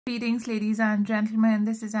Greetings, ladies and gentlemen.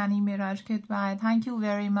 This is Meraj Kidwai. Thank you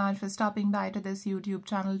very much for stopping by to this YouTube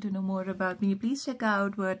channel to know more about me. Please check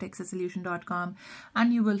out vertexasolution.com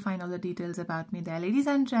and you will find all the details about me there. Ladies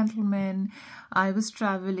and gentlemen, I was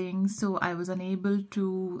traveling, so I was unable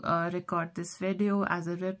to record this video as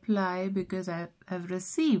a reply because I have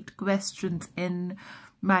received questions in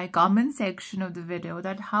my comment section of the video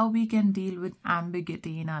that how we can deal with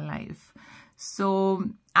ambiguity in our life. So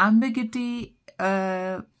ambiguity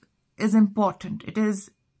is important.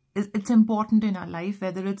 It's important in our life,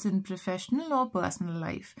 whether it's in professional or personal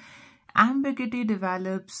life. Ambiguity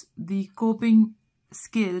develops the coping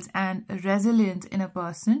skills and resilience in a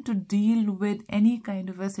person to deal with any kind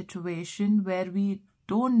of a situation where we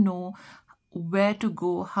don't know where to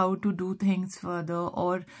go, how to do things further,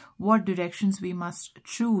 or what directions we must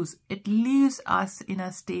choose. It leaves us in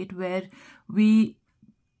a state where we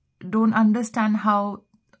don't understand how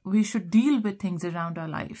we should deal with things around our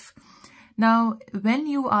life. Now, when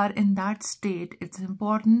you are in that state, it's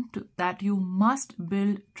important that you must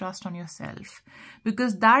build trust on yourself,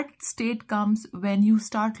 because that state comes when you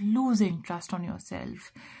start losing trust on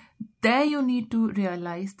yourself. There you need to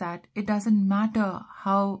realize that it doesn't matter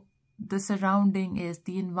how the surrounding is,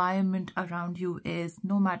 the environment around you is,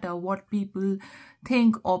 no matter what people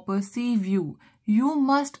think or perceive you, you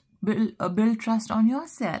must build trust on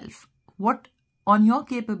yourself, on your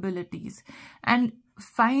capabilities, and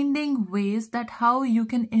finding ways that how you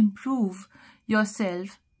can improve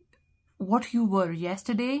yourself, what you were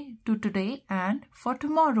yesterday to today and for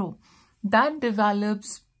tomorrow. That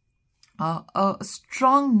develops a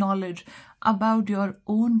strong knowledge about your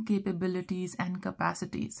own capabilities and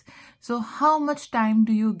capacities. So how much time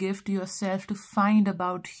do you give to yourself to find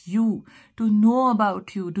about you, to know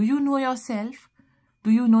about you? Do you know yourself? Do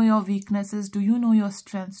you know your weaknesses? Do you know your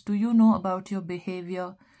strengths? Do you know about your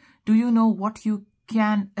behavior? Do you know what you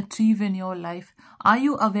can achieve in your life? Are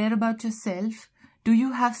you aware about yourself? Do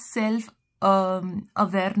you have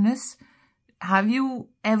self-awareness? Have you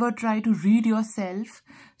ever tried to read yourself?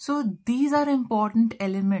 So these are important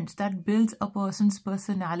elements that builds a person's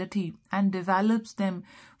personality and develops them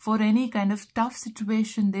for any kind of tough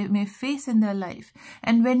situation they may face in their life.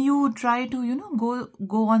 And when you try to,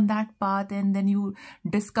 go on that path, and then you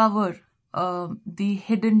discover the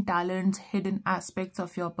hidden talents, hidden aspects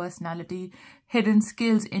of your personality, hidden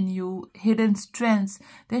skills in you, hidden strengths,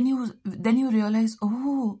 then you realize,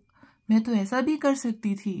 oh, मैं तो ऐसा भी कर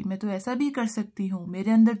सकती थी, मैं तो ऐसा भी कर सकती हूँ,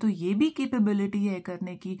 मेरे अंदर तो ये भी कैपेबिलिटी है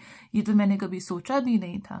करने की, ये तो मैंने कभी सोचा भी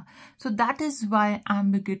नहीं था. So that is why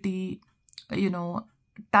ambiguity,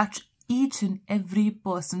 touch each and every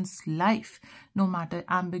person's life. No matter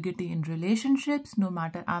ambiguity in relationships, no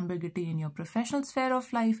matter ambiguity in your professional sphere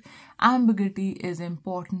of life, ambiguity is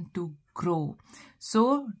important to grow.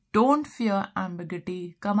 So don't fear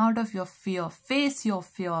ambiguity. Come out of your fear, face your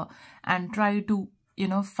fear, and try to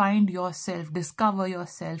find yourself, discover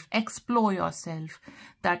yourself, explore yourself,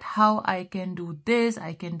 that how I can do this,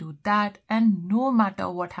 I can do that, and no matter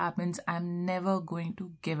what happens, I'm never going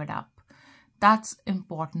to give it up. That's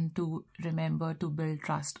important to remember, to build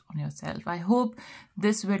trust on yourself. I hope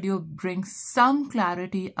this video brings some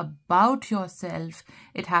clarity about yourself.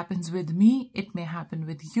 It happens with me, it may happen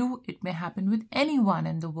with you, it may happen with anyone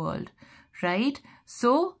in the world, right?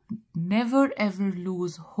 So never ever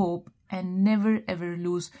lose hope and never ever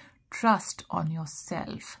lose trust on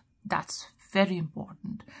yourself. That's very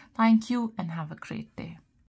important. Thank you and have a great day.